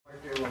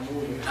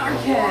The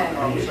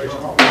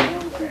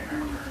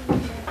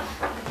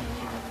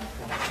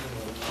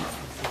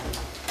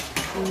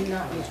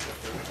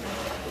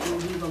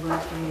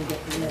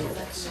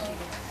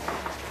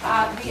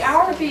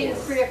hour being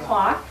 3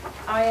 o'clock,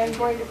 I am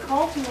going to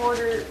call to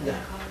order the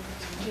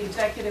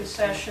executive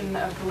session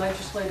of the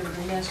Legislative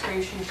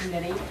Administration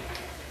Committee.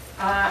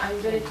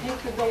 I'm going to take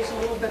the bills a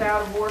little bit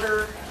out of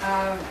order.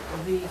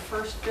 The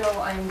first bill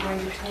I'm going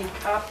to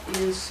take up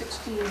is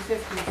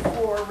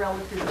 1654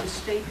 relative to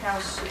State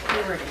House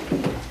security.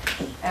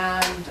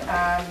 And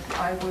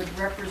I would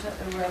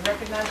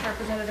recognize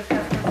Representative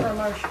Hefner for a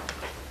motion.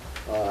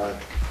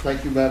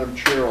 Thank you, Madam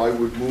Chair. I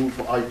would move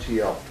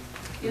ITL.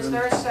 Is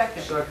there a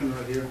second? Second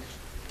right here.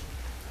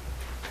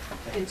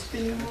 It's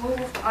been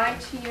moved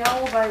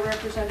ITL by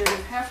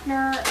Representative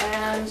Hefner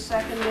and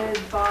seconded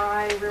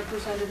by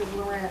Representative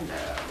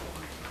Lorando.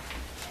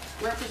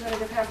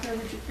 Representative Hefner,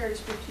 would you care to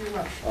speak to your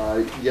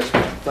motion? Yes,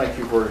 ma'am. Thank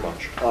you very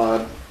much.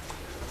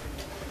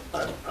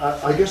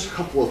 I guess a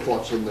couple of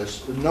thoughts on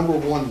this. Number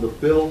one, the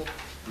bill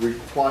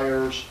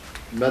requires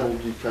metal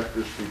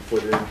detectors to be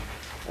put in,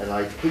 and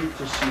I hate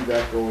to see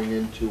that going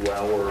into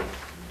our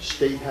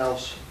State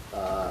House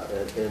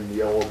and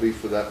the LOB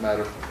for that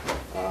matter.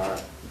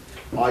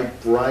 I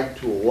brag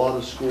to a lot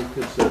of school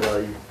kids that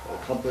I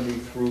accompany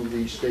through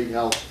the State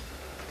House,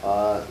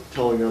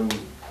 telling them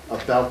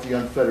about the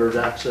unfettered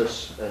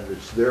access, and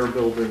it's their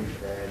building,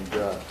 and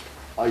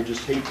I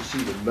just hate to see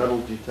the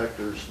metal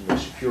detectors and the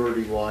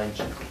security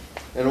lines.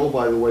 And oh,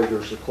 by the way,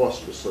 there's a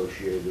cost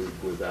associated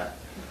with that.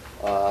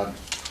 I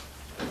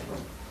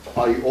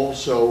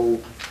also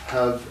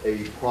have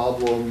a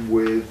problem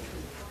with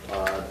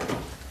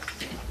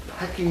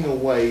hacking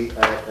away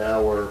at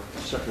our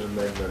Second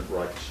Amendment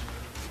rights.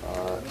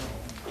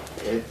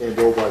 And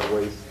oh, by the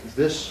way,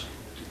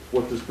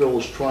 what this bill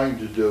is trying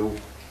to do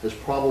has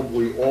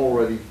probably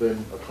already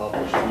been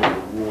accomplished through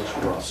the rules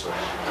process,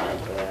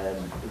 and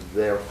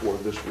therefore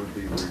this would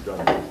be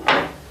redundant.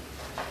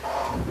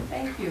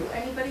 Thank you.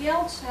 Anybody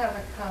else have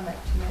a comment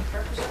to make?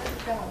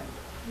 Representative Dowling.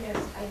 Yes,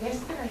 I guess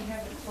that I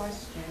have a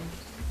question,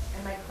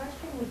 and my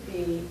question would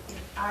be,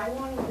 if I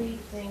want to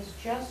leave things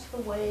just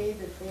the way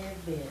that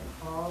they've been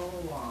all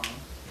along,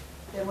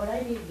 then would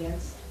I be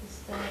against this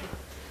thing?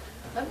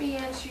 Let me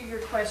answer your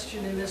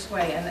question in this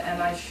way,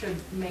 and I should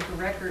make a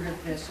record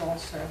of this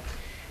also.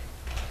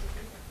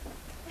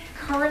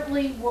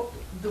 Currently, what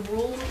the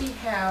rule we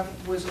have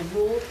was a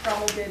rule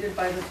promulgated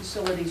by the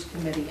Facilities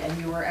Committee, and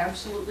you are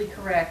absolutely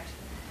correct.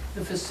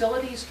 The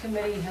Facilities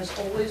Committee has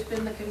always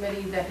been the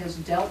committee that has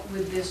dealt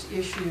with this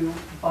issue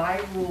by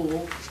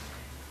rule.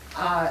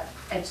 At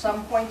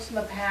some points in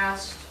the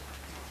past,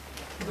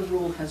 the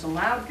rule has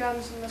allowed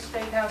guns in the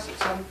State House. At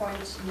some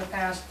points in the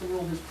past, the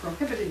rule has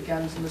prohibited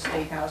guns in the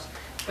State House.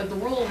 But the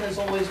rule has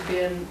always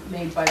been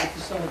made by the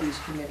Facilities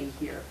Committee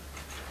here.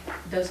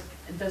 Does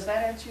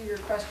that answer your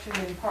question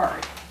in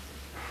part?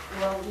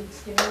 Well,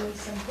 it's giving me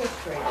some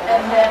history, but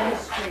And I then- have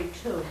history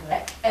too.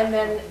 But And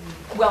then,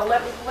 well,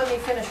 let me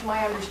finish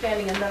my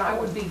understanding, and then I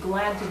would be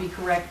glad to be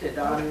corrected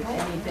on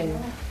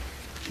anything.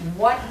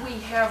 What we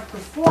have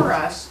before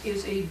us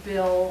is a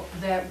bill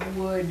that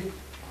would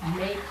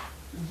make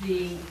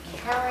the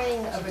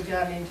carrying of a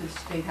gun into the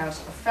State House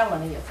a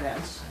felony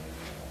offense,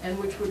 and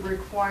which would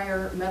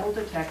require metal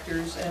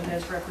detectors and,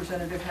 as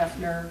Representative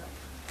Hefner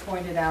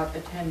pointed out,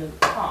 attendant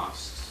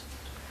costs.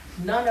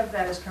 None of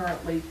that is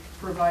currently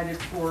provided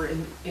for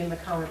in the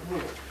current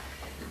rule.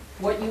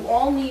 What you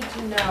all need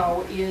to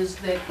know is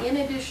that in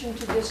addition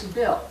to this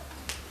bill,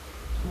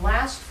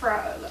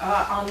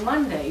 on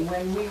Monday,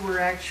 when we were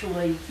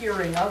actually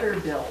hearing other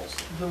bills,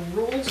 the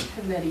Rules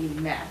Committee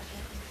met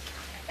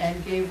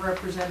and gave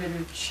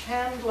Representative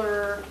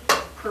Chandler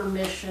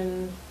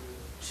permission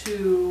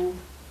to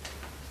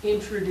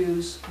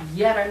introduce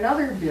yet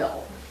another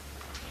bill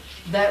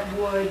that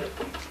would,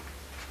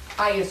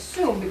 I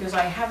assume, because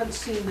I haven't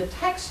seen the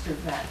text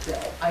of that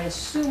bill, I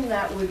assume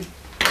that would,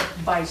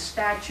 by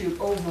statute,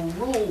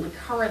 overrule the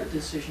current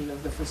decision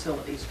of the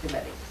Facilities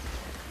Committee.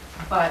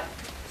 But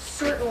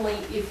certainly,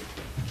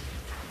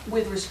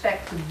 with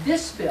respect to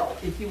this bill,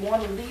 if you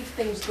want to leave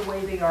things the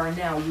way they are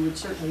now, you would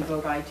certainly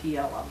vote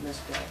ITL on this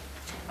bill,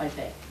 I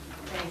think.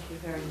 thank you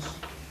very much.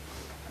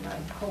 And I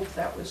hope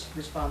that was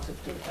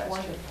responsive to the question.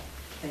 Wonderful.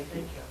 Thank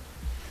you.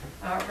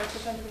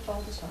 Representative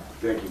Baldessari.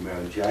 Thank you,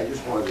 Madam Chair. I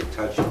just wanted to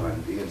touch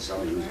on being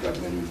somebody who's got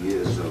many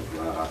years of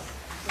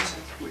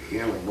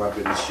handling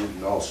weapons,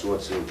 shooting all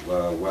sorts of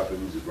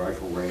weapons,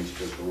 rifle range,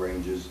 pistol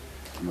ranges,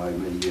 in my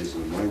many years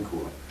in the Marine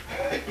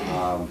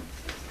Corps.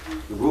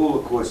 The rule,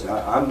 of course,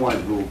 I'm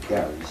one who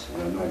carries,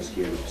 and I'm not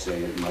scared to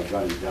say it. My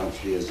gun is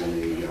downstairs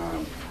in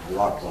a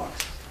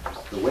lockbox.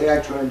 The way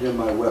I turned in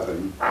my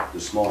weapon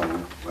this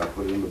morning, I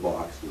put it in the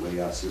box, the way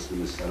our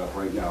system is set up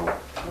right now,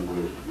 under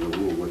the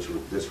rule which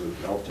this would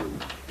help to,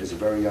 is a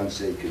very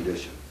unsafe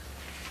condition.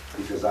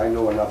 Because I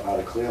know enough how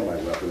to clear my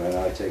weapon, and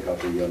how to take out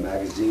the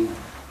magazine,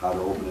 how to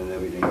open it and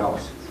everything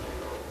else.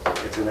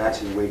 It's an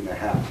accident waiting to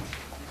happen.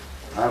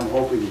 I'm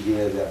hoping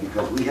here that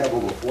because we have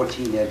over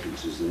 14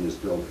 entrances in this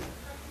building,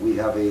 we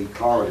have a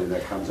corridor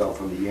that comes out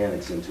from the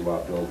annex into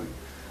our building.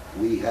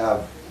 we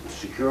have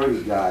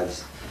security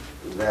guards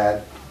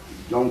that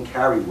don't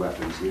carry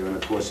weapons here, and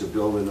of course, the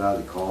building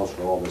calls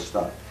for all this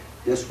stuff.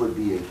 This would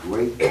be a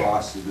great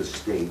cost to the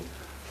state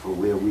for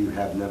where we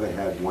have never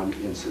had one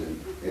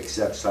incident,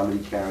 except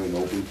somebody carrying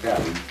open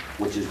carry,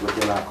 which is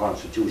within our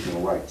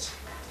constitutional rights.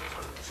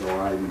 So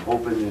I'm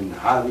hoping and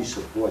highly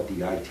support the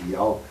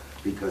ITL,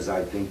 because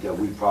I think that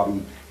we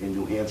probably, in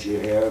New Hampshire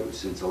here,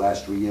 since the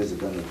last 3 years, have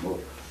been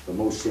the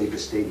most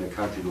safest state in the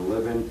country to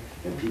live in,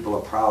 and people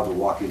are proud to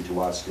walk into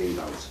our state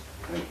house.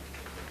 Thank you.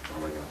 That's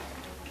all I got.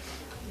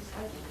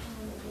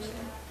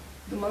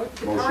 The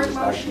Motion current is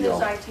motion is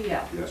ITL.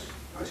 ITL. Yes,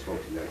 I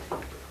spoke to that.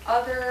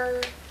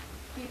 Other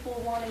people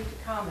wanting to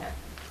comment?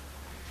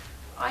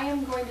 I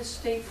am going to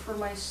state for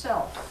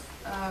myself,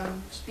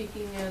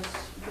 speaking as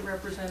the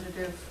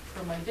representative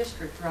from my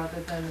district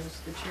rather than as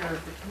the chair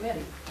of the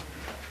committee,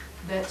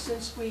 that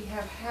since we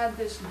have had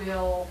this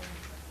bill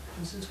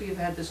and since we have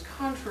had this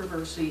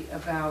controversy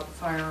about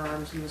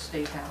firearms in the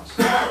State House,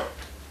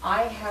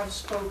 I have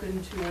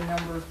spoken to a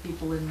number of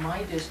people in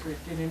my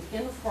district in an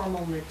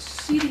informal and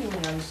exceedingly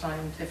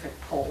unscientific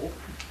poll.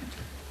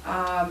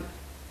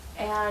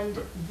 And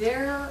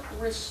their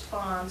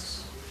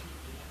response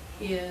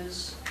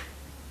is,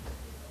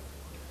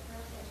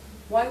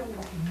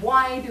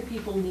 why do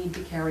people need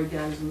to carry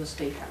guns in the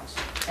State House?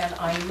 And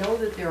I know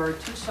that there are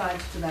two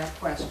sides to that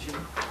question,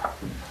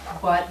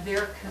 but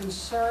their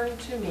concern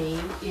to me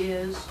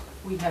is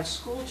we have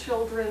school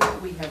children,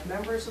 we have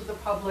members of the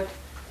public,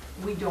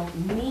 we don't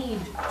need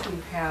to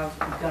have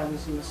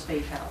guns in the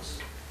State House.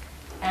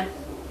 And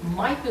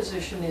my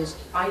position is,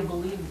 I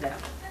believe them.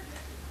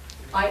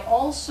 I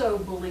also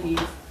believe,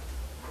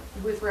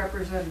 with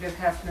Representative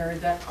Hefner,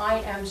 that I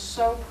am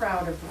so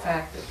proud of the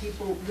fact that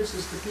people, this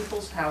is the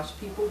people's house,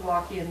 people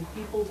walk in,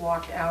 people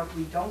walk out,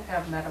 we don't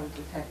have metal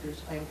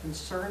detectors. I am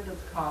concerned of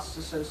the costs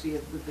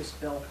associated with this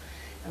bill,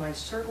 and I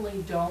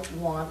certainly don't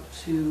want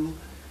to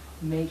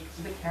make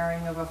the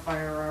carrying of a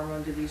firearm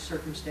under these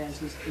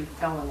circumstances a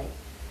felony.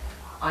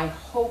 I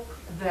hope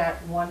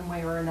that one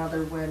way or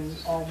another, when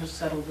all has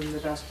settled and the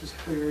dust is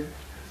cleared,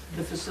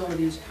 the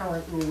facility's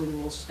current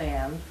ruling will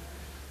stand.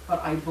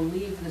 But I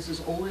believe this has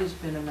always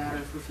been a matter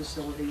for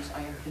facilities.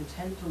 I am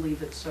content to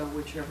leave it so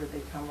whichever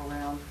they come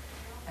around.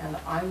 And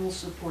I will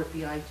support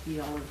the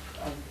ITL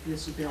of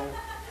this bill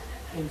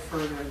in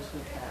furtherance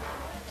of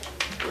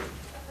that.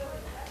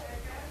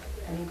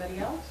 Anybody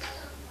else?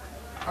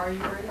 Are you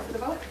ready for the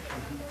vote?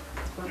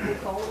 Clerk will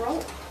call the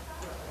roll.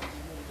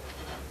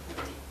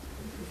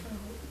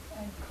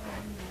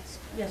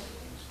 Yes.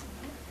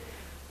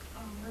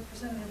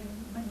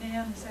 Representative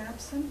Mandan is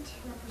absent.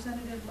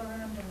 Representative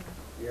Lorando.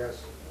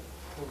 Yes.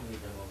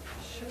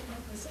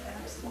 Schutman is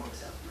absent.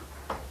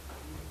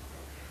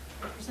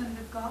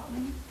 Representative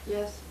Gottlieb.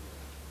 Yes.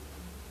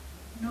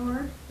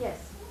 Nord.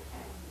 Yes.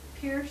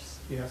 Pierce.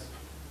 Yes.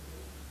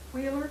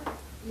 Wheeler.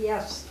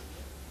 Yes.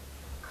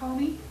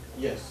 Coney.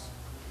 Yes.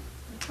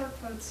 The clerk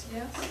votes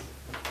yes.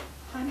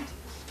 Hunt.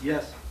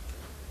 Yes.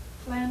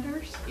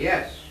 Flanders.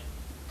 Yes.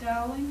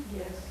 Dowling.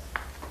 Yes.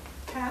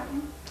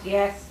 Patton.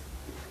 Yes.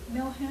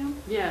 Milham.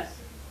 Yes.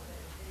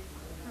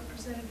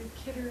 Representative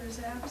Kidder is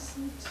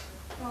absent.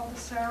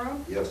 Baldessaro.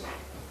 Yes.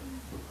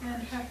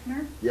 And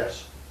Hefner.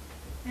 Yes.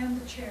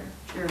 And the chair.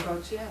 Chair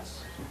votes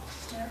yes.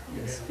 That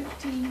is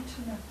 15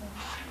 to nothing.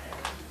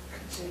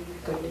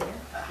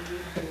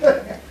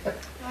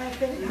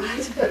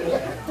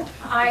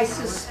 I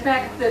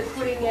suspect that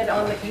putting it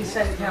on the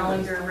consent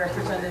calendar,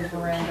 Representative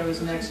Lorando,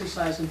 is an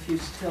exercise in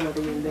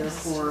futility, and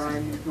therefore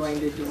I'm going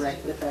to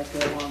direct that that go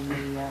on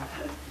the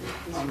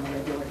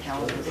regular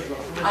calendar.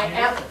 I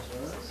am,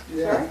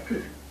 sorry?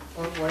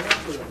 Why not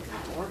put it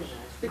on?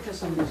 Because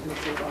somebody's going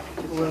to take off.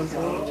 Do you want to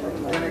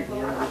make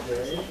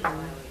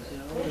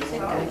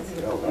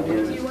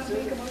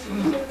a motion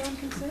to put it on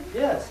consent?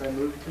 Yes, I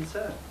move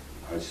consent.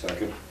 I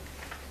second.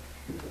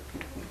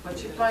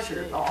 What's your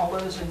pleasure? All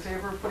those in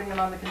favor of putting it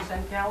on the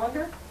consent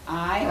calendar?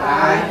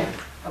 Aye.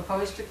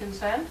 Opposed to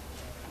consent?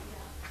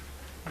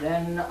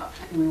 Then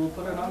we will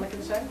put it on the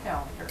consent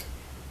calendar.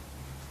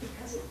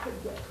 Because it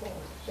could get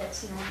cold.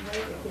 That's not right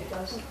if it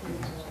doesn't.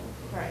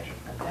 Right.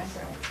 Okay.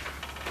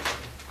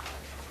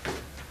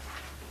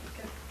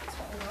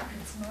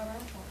 It's not our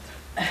fault.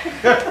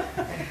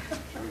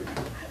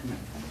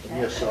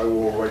 Yes, I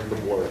will write the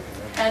blurb.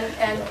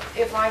 And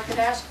if I could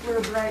ask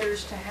blurb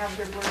writers to have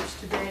their blurbs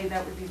today,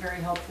 that would be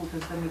very helpful,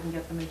 because then we can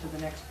get them into the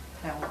next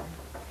calendar.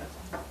 That's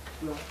all.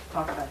 We'll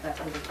talk about that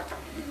later.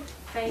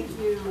 Thank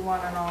you, one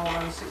and all,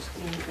 on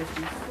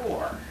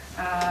 1654.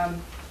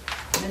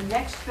 The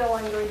next bill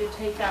I'm going to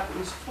take up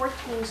is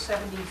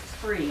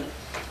 1473.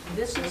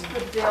 This is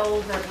the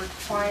bill that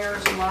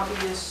requires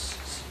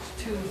lobbyists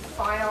to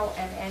file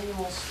an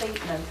annual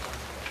statement.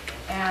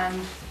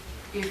 And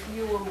if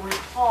you will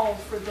recall,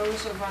 for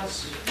those of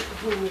us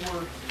who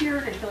were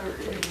here to hear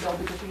the bill,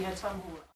 because we had some who were